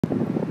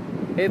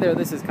Hey there,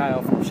 this is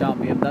Kyle from Schaum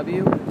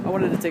BMW. I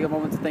wanted to take a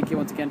moment to thank you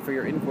once again for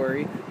your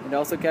inquiry and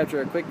also capture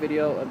a quick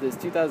video of this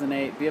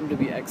 2008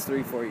 BMW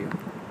X3 for you.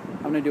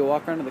 I'm going to do a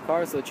walk around of the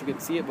car so that you can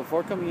see it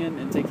before coming in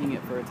and taking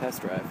it for a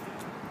test drive.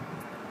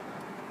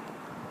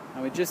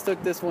 Now we just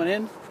took this one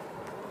in.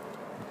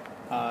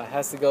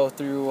 Has to go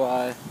through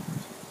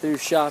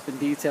shop and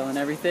detail and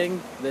everything.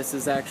 This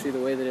is actually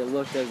the way that it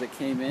looked as it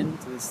came in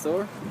to the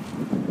store.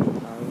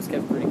 It was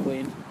kept pretty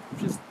clean,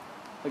 which is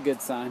a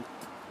good sign.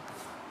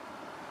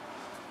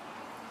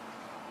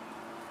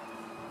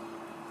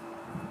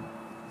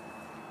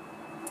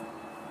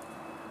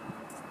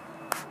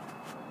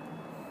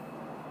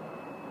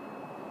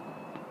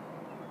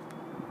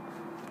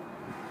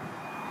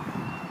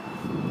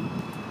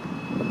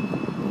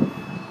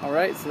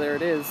 Alright, so there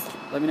it is.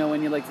 Let me know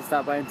when you'd like to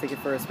stop by and take it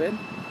for a spin.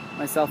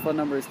 My cell phone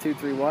number is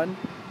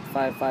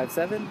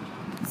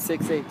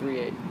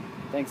 231-557-6838.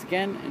 Thanks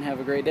again, and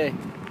have a great day.